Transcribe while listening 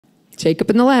Jacob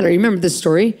and the ladder. You remember this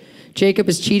story? Jacob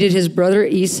has cheated his brother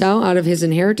Esau out of his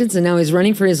inheritance, and now he's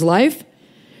running for his life.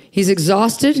 He's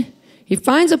exhausted. He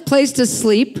finds a place to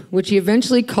sleep, which he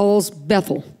eventually calls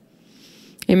Bethel.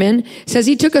 Amen. It says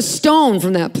he took a stone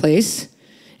from that place,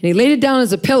 and he laid it down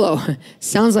as a pillow.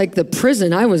 Sounds like the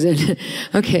prison I was in.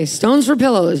 Okay, stones for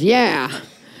pillows. Yeah.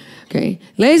 Okay.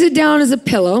 Lays it down as a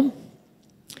pillow,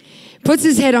 puts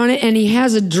his head on it, and he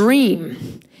has a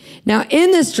dream. Now,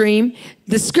 in this dream,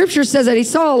 the scripture says that he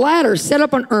saw a ladder set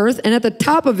up on earth, and at the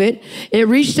top of it, it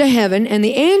reached to heaven, and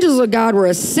the angels of God were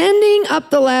ascending up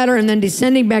the ladder and then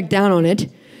descending back down on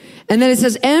it. And then it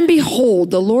says, and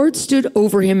behold, the Lord stood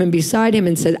over him and beside him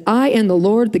and said, I am the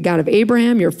Lord, the God of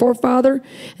Abraham, your forefather,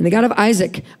 and the God of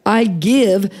Isaac. I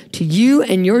give to you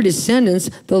and your descendants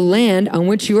the land on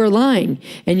which you are lying,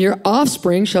 and your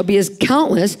offspring shall be as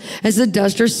countless as the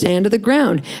dust or sand of the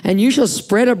ground. And you shall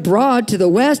spread abroad to the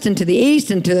west and to the east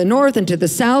and to the north and to the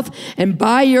south, and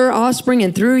by your offspring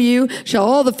and through you shall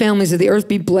all the families of the earth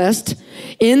be blessed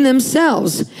in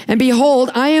themselves. And behold,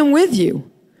 I am with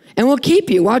you, and will keep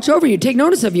you, watch over you, take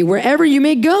notice of you, wherever you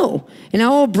may go. And I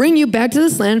will bring you back to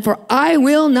this land, for I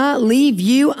will not leave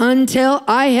you until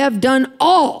I have done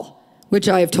all which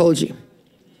I have told you.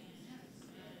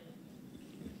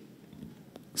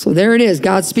 So there it is,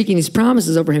 God speaking these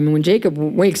promises over him. And when Jacob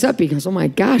wakes up, he goes, oh my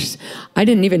gosh, I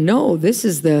didn't even know. This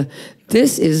is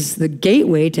the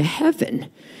gateway to heaven.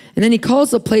 And then he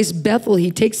calls the place Bethel.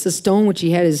 He takes the stone, which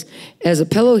he had as a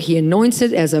pillow. He anoints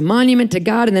it as a monument to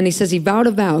God. And then he says he vowed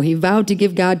a vow. He vowed to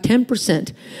give God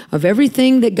 10% of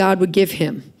everything that God would give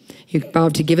him. He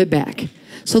vowed to give it back.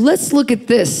 So let's look at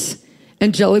this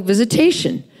angelic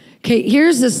visitation. Okay,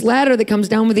 here's this ladder that comes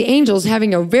down with the angels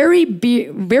having a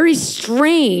very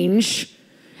strange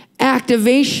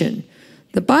activation.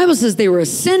 The Bible says they were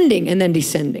ascending and then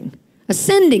descending.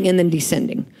 Ascending and then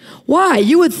descending. Why?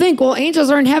 You would think, well, angels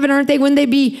are in heaven, aren't they? Wouldn't they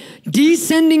be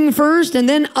descending first and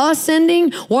then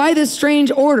ascending? Why this strange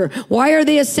order? Why are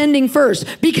they ascending first?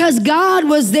 Because God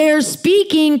was there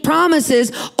speaking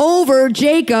promises over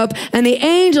Jacob, and the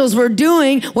angels were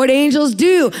doing what angels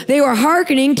do. They were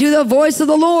hearkening to the voice of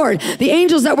the Lord. The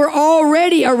angels that were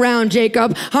already around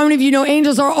Jacob, how many of you know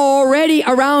angels are already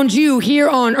around you here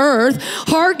on earth?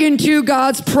 Hearken to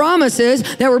God's promises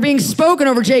that were being spoken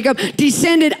over Jacob,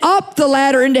 descended up the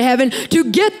ladder into heaven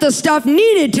to get the stuff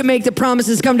needed to make the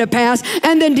promises come to pass,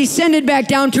 and then descended back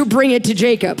down to bring it to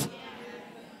Jacob.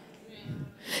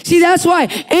 See, that's why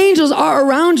angels are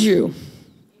around you.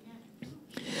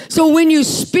 So when you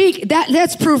speak,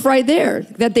 that's proof right there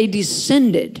that they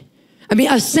ascended and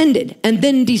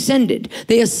then descended.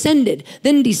 They ascended,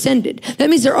 then descended. That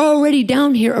means they're already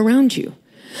down here around you.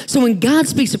 So when God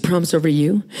speaks a promise over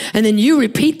you, and then you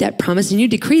repeat that promise and you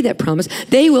decree that promise,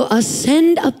 they will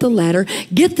ascend up the ladder,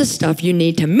 get the stuff you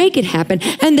need to make it happen,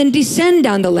 and then descend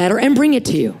down the ladder and bring it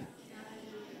to you.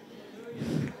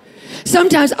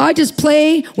 Sometimes I just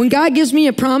play, when God gives me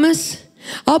a promise,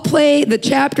 I'll play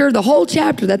the whole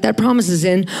chapter that promise is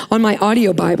in on my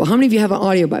audio Bible. How many of you have an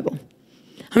audio Bible?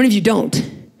 How many of you don't?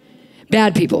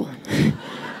 Bad people.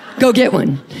 Go get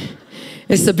one.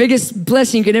 It's the biggest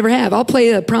blessing you could ever have. I'll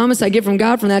play the promise I get from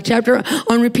God from that chapter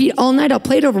on repeat all night. I'll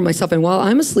play it over myself. And while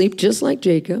I'm asleep, just like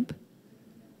Jacob,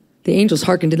 the angels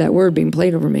hearken to that word being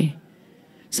played over me.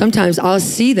 Sometimes I'll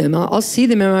see them. I'll see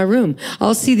them in my room.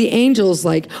 I'll see the angels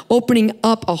like opening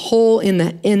up a hole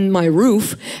in my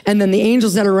roof. And then the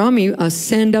angels that are around me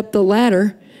ascend up the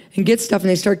ladder and get stuff, and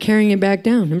they start carrying it back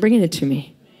down and bringing it to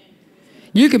me.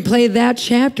 You can play that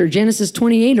chapter, Genesis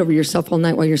 28, over yourself all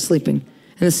night while you're sleeping.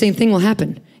 And the same thing will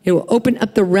happen. It will open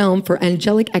up the realm for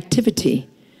angelic activity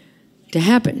to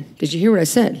happen. Did you hear what I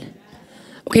said?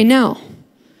 Okay, now,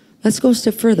 let's go a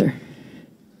step further.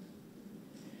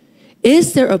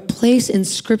 Is there a place in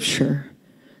Scripture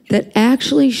that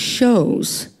actually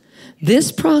shows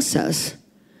this process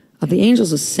of the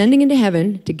angels ascending into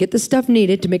heaven to get the stuff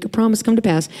needed to make a promise come to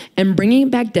pass and bringing it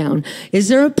back down? Is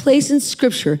there a place in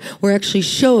Scripture where it actually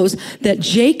shows that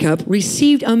Jacob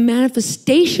received a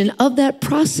manifestation of that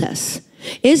process?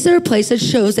 Is there a place that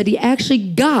shows that he actually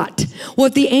got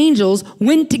what the angels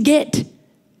went to get?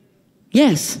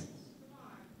 Yes.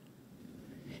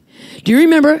 Do you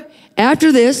remember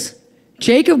after this,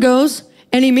 Jacob goes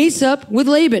and he meets up with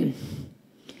Laban.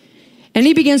 And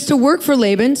he begins to work for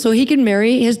Laban so he can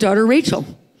marry his daughter Rachel.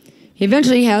 He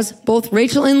eventually has both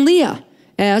Rachel and Leah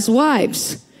as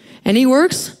wives. And he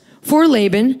works for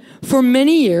Laban for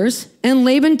many years, and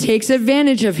Laban takes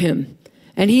advantage of him.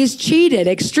 And he is cheated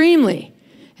extremely.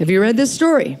 Have you read this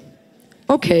story?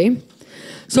 Okay.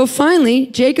 So finally,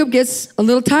 Jacob gets a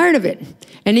little tired of it.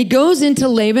 And he goes into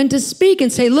Laban to speak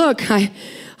and say, look,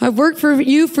 I've worked for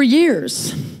you for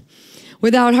years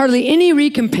without hardly any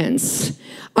recompense.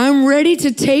 I'm ready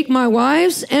to take my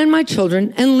wives and my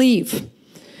children and leave.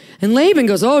 And Laban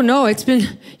goes, oh no,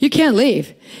 you can't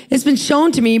leave. It's been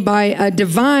shown to me by a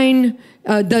the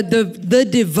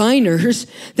diviners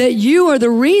that you are the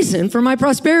reason for my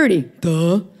prosperity.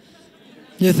 Duh.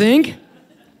 You think?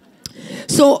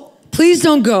 So please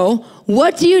don't go.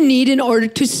 What do you need in order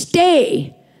to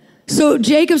stay? So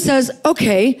Jacob says,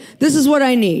 okay, this is what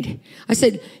I need.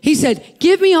 He said,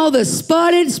 give me all the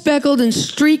spotted, speckled, and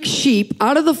streaked sheep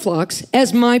out of the flocks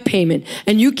as my payment,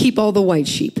 and you keep all the white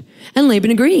sheep. And Laban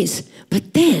agrees.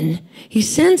 But then he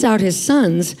sends out his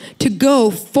sons to go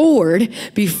forward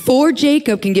before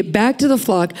Jacob can get back to the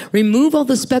flock, remove all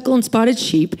the speckled and spotted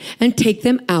sheep, and take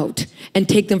them out and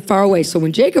take them far away. So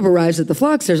when Jacob arrives at the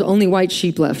flocks, there's only white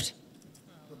sheep left.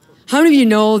 How many of you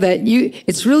know that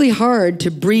it's really hard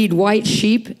to breed white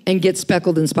sheep and get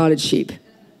speckled and spotted sheep?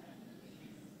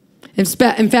 In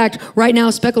fact, right now,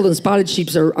 speckled and spotted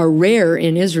sheep are rare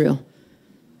in Israel.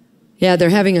 Yeah, they're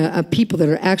having a people that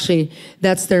are actually,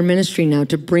 that's their ministry now,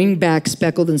 to bring back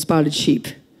speckled and spotted sheep.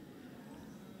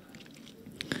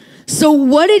 So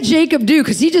what did Jacob do?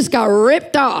 Because he just got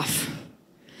ripped off.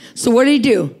 So what did he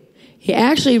do? He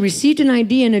actually received an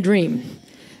idea in a dream.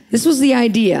 This was the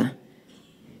idea.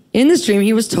 In this dream,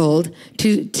 he was told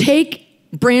to take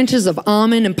branches of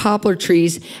almond and poplar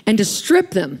trees and to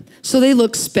strip them so they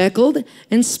look speckled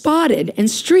and spotted and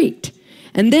streaked.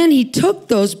 And then he took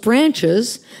those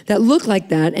branches that looked like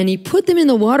that and he put them in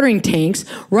the watering tanks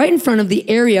right in front of the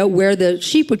area where the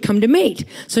sheep would come to mate.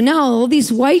 So now all these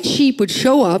white sheep would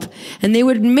show up and they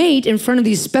would mate in front of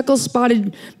these speckled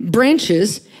spotted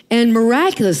branches, and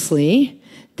miraculously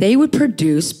they would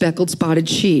produce speckled spotted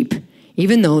sheep,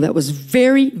 even though that was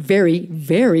very, very,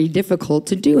 very difficult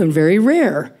to do and very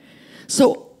rare.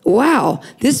 So wow,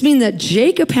 this means that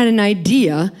Jacob had an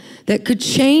idea that could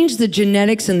change the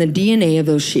genetics and the DNA of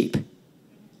those sheep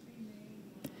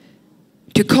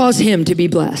to cause him to be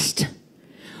blessed.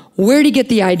 Where did he get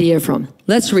the idea from?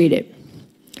 Let's read it.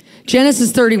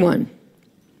 Genesis 31.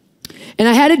 And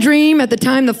I had a dream at the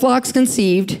time the flocks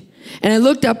conceived, and I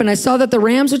looked up and I saw that the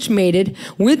rams which mated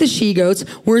with the she-goats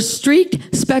were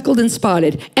streaked, speckled, and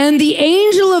spotted. And the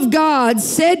angel of God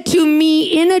said to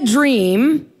me in a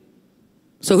dream,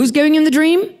 so who's giving him the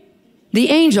dream? The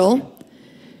angel,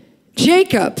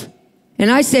 Jacob. And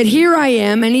I said, here I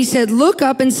am. And he said, look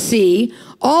up and see.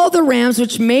 All the rams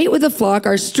which mate with the flock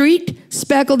are streaked,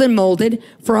 speckled, and molded,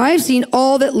 for I have seen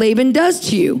all that Laban does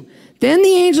to you. Then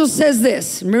the angel says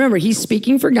this. Remember, he's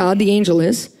speaking for God, the angel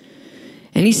is.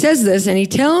 And he says this, and he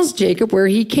tells Jacob where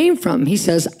he came from. He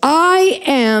says, I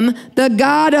am the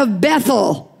God of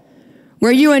Bethel,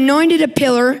 where you anointed a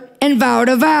pillar and vowed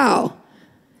a vow.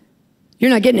 You're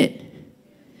not getting it.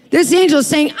 This angel is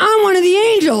saying, I'm one of the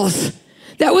angels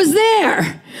that was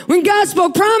there when God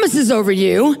spoke promises over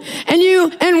you,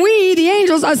 and we, the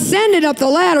angels, ascended up the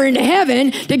ladder into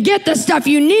heaven to get the stuff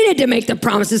you needed to make the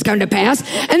promises come to pass.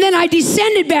 And then I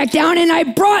descended back down and I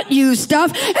brought you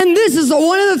stuff. And this is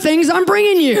one of the things I'm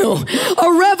bringing you.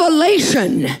 A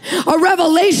revelation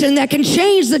that can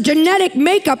change the genetic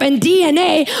makeup and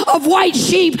DNA of white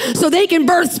sheep so they can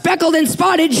birth speckled and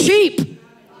spotted sheep.